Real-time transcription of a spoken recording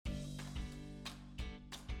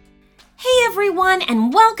everyone,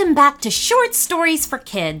 and welcome back to Short Stories for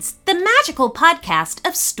Kids, the magical podcast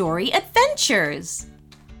of story adventures.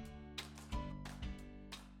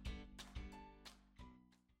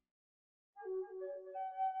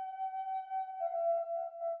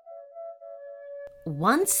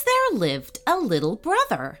 Once there lived a little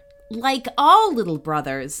brother. Like all little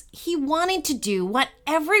brothers, he wanted to do what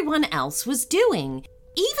everyone else was doing,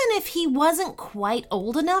 even if he wasn't quite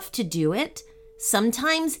old enough to do it.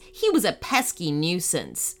 Sometimes he was a pesky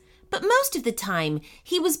nuisance, but most of the time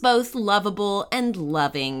he was both lovable and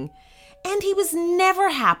loving, and he was never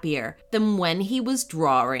happier than when he was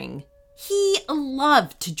drawing. He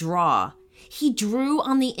loved to draw. He drew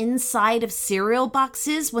on the inside of cereal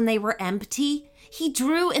boxes when they were empty. He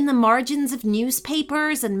drew in the margins of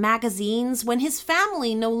newspapers and magazines when his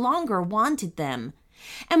family no longer wanted them.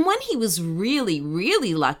 And when he was really,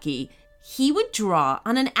 really lucky, he would draw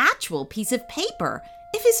on an actual piece of paper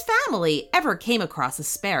if his family ever came across a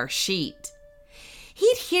spare sheet.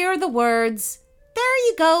 He'd hear the words, "There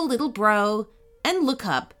you go, little bro," and look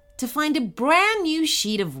up to find a brand new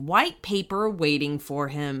sheet of white paper waiting for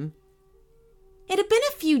him. It had been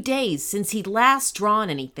a few days since he'd last drawn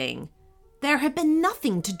anything. There had been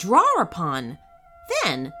nothing to draw upon.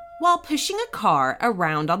 Then, while pushing a car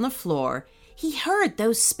around on the floor, he heard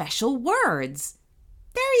those special words.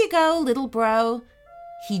 "There you go, little bro."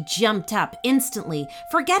 He jumped up instantly,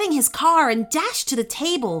 forgetting his car, and dashed to the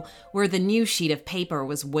table where the new sheet of paper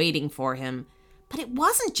was waiting for him. But it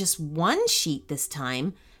wasn't just one sheet this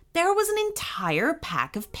time. There was an entire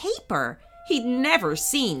pack of paper. He'd never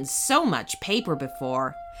seen so much paper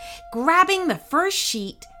before. Grabbing the first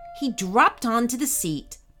sheet, he dropped onto the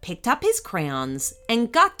seat, picked up his crayons,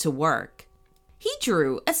 and got to work. He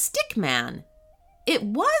drew a stick man. It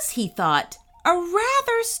was, he thought, a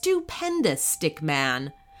rather stupendous stick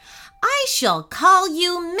man. "I shall call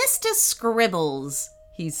you Mr. Scribbles,"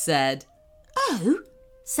 he said. "Oh,"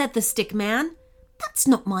 said the stick man, "that's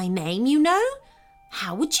not my name, you know.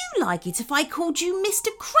 How would you like it if I called you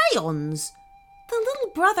Mr. Crayons?" The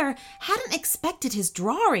little brother hadn't expected his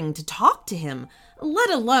drawing to talk to him,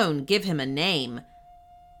 let alone give him a name.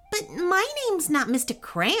 "But my name's not Mr.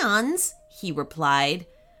 Crayons," he replied.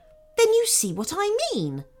 "Then you see what I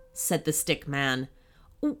mean," said the stick man.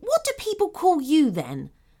 "What do people call you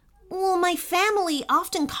then?" "Well, my family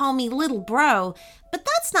often call me Little Bro, but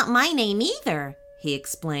that's not my name either," he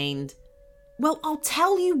explained. "Well, I'll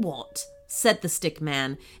tell you what," said the stick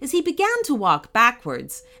man as he began to walk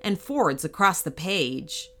backwards and forwards across the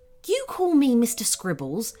page. "You call me Mr.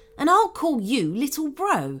 Scribbles, and I'll call you Little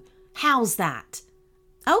Bro. How's that?"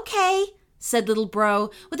 "Okay," said Little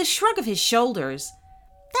Bro with a shrug of his shoulders.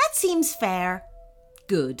 "That seems fair."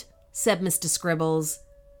 "Good," said Mr. Scribbles.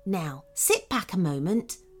 "Now, sit back a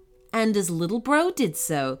moment." And as Little Bro did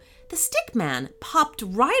so, the stick man popped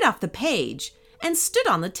right off the page and stood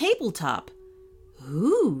on the tabletop.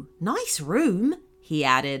 "Ooh, nice room," he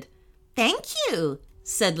added. "Thank you,"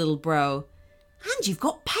 said Little Bro. "And you've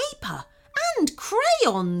got paper and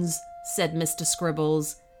crayons," said Mr.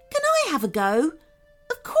 Scribbles. "Can I have a go?"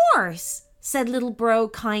 "Of course," said Little Bro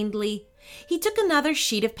kindly. He took another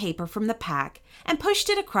sheet of paper from the pack and pushed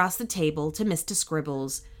it across the table to Mr.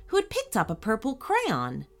 Scribbles, who had picked up a purple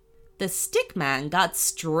crayon. The stick man got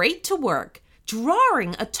straight to work,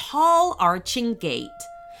 drawing a tall arching gate.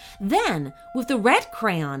 Then, with the red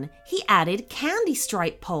crayon, he added candy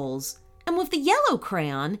stripe poles, and with the yellow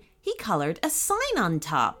crayon, he colored a sign on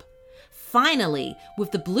top. Finally,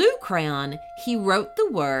 with the blue crayon, he wrote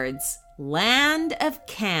the words, "Land of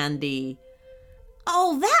Candy."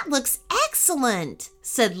 "Oh, that looks excellent,"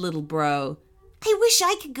 said Little Bro. "I wish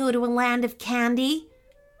I could go to a land of candy."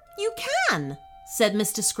 "You can," said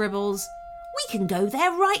Mr. Scribbles. "We can go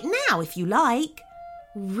there right now if you like."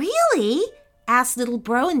 "Really?" asked Little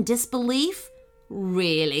Bro in disbelief.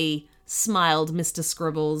 "Really," smiled Mr.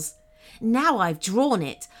 Scribbles. "Now I've drawn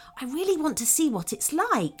it, I really want to see what it's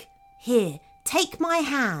like. Here, take my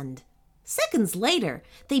hand." Seconds later,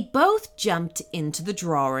 they both jumped into the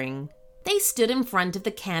drawing. They stood in front of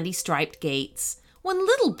the candy-striped gates. When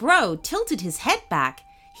Little Bro tilted his head back,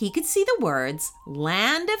 he could see the words,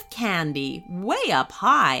 "Land of Candy," way up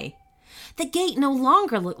high. The gate no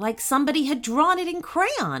longer looked like somebody had drawn it in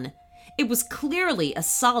crayon. It was clearly a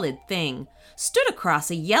solid thing, stood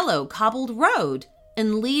across a yellow cobbled road,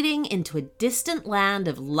 and leading into a distant land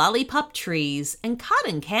of lollipop trees and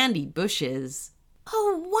cotton candy bushes.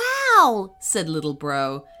 "Oh, wow," said Little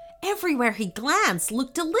Bro. Everywhere he glanced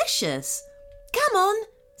looked delicious. "Come on,"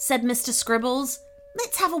 said Mr. Scribbles.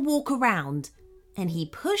 "Let's have a walk around." And he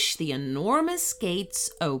pushed the enormous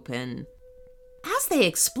gates open. As they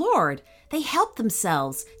explored, They helped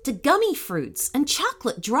themselves to gummy fruits and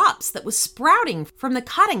chocolate drops that was sprouting from the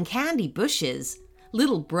cotton candy bushes.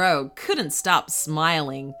 Little Bro couldn't stop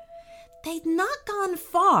smiling. They'd not gone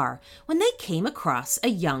far when they came across a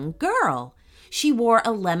young girl. She wore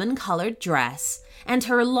a lemon-colored dress, and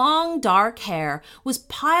her long dark hair was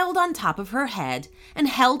piled on top of her head and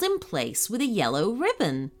held in place with a yellow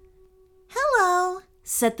ribbon. "Hello,"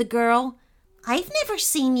 said the girl. "I've never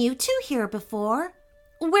seen you two here before."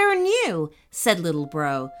 "We're new," said Little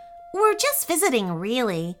Bro. "We're just visiting,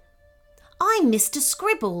 really." "I'm Mr.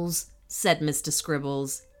 Scribbles," said Mr.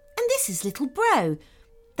 Scribbles. "And this is Little Bro.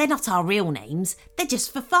 They're not our real names, they're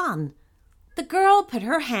just for fun." The girl put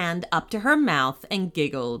her hand up to her mouth and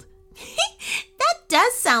giggled. "That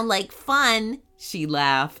does sound like fun," she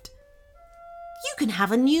laughed. "You can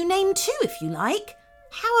have a new name too if you like.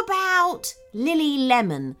 How about Lily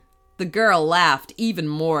Lemon?" The girl laughed even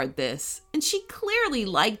more at this, and she clearly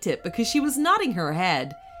liked it because she was nodding her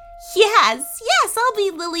head. Yes, I'll be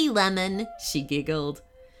Lily Lemon," she giggled.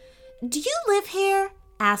 "Do you live here?"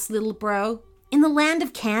 asked Little Bro. "In the land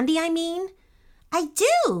of candy, I mean?" "I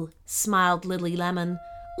do," smiled Lily Lemon.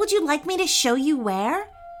 "Would you like me to show you where?"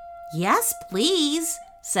 "Yes, please,"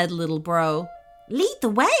 said Little Bro. "Lead the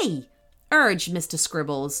way," urged Mr.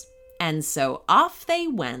 Scribbles. And so off they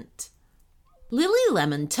went. Lily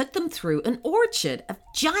Lemon took them through an orchard of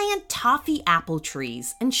giant toffee apple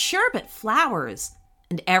trees and sherbet flowers.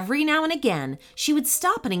 And every now and again, she would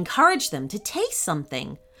stop and encourage them to taste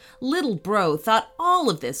something. Little Bro thought all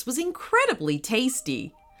of this was incredibly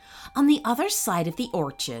tasty. On the other side of the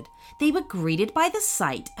orchard, they were greeted by the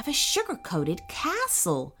sight of a sugar-coated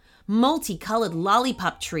castle. Multicolored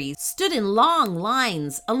lollipop trees stood in long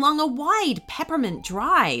lines along a wide peppermint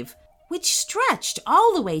drive, which stretched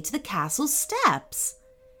all the way to the castle's steps.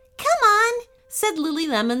 "Come on," said Lily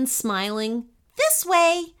Lemon, smiling. "This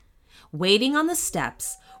way." Waiting on the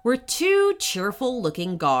steps were two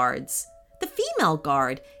cheerful-looking guards. The female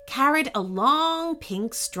guard carried a long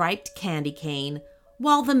pink-striped candy cane,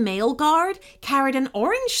 while the male guard carried an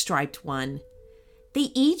orange-striped one.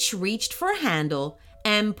 They each reached for a handle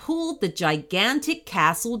and pulled the gigantic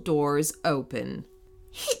castle doors open.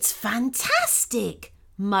 "It's fantastic,"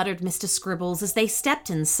 muttered Mr. Scribbles as they stepped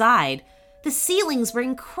inside. The ceilings were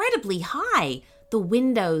incredibly high, the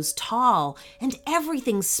windows tall, and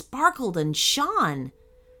everything sparkled and shone.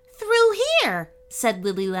 "Through here," said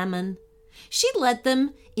Lily Lemon. She led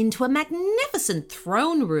them into a magnificent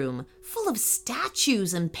throne room full of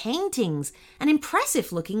statues and paintings and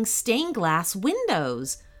impressive-looking stained glass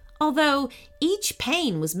windows, although each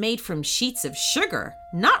pane was made from sheets of sugar,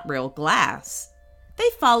 not real glass. They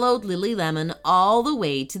followed Lily Lemon all the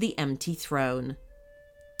way to the empty throne.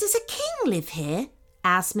 "Does a king live here?"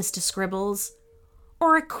 asked Mr. Scribbles.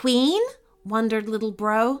 "Or a queen?" wondered Little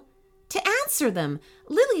Bro. To answer them,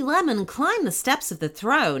 Lily Lemon climbed the steps of the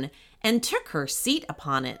throne and took her seat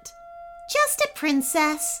upon it. "Just a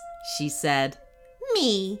princess," she said.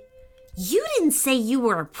 "Me." "You didn't say you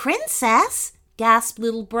were a princess," gasped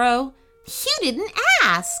Little Bro. "You didn't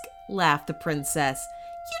ask," laughed the princess.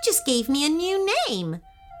 "You just gave me a new name."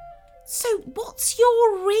 "So what's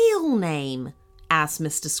your real name?" asked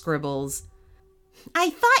Mr. Scribbles. "I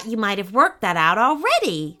thought you might have worked that out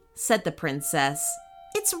already," said the princess.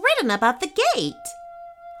 "It's written above the gate."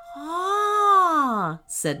 "Ah,"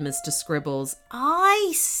 said Mr. Scribbles.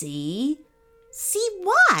 "I see." "See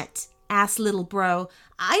what?" asked Little Bro.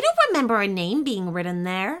 "I don't remember a name being written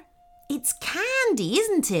there." "It's Candy,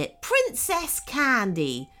 isn't it? Princess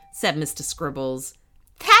Candy," said Mr. Scribbles.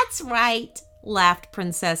 "That's right," laughed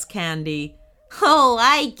Princess Candy. "Oh,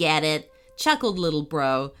 I get it," chuckled Little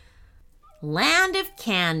Bro. Land of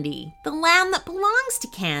Candy, the land that belongs to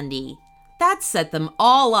Candy. That set them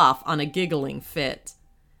all off on a giggling fit.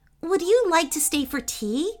 "Would you like to stay for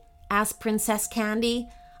tea?" asked Princess Candy.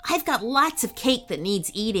 "I've got lots of cake that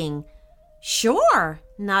needs eating." "Sure,"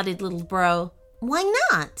 nodded Little Bro. "Why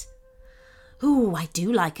not?" "Ooh, I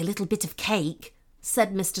do like a little bit of cake,"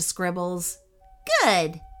 said Mr. Scribbles.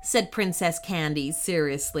 "Good," said Princess Candy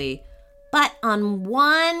seriously, "but on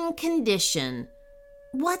one condition."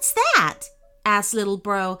 "What's that?" asked Little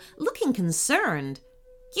Bro, looking concerned.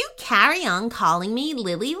 "You carry on calling me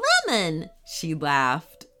Lily Lemon," she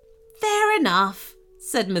laughed. "Fair enough,"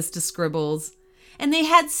 said Mr. Scribbles. And they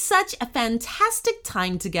had such a fantastic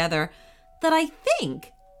time together that I think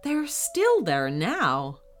they're still there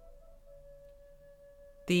now.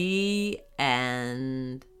 The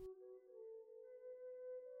end.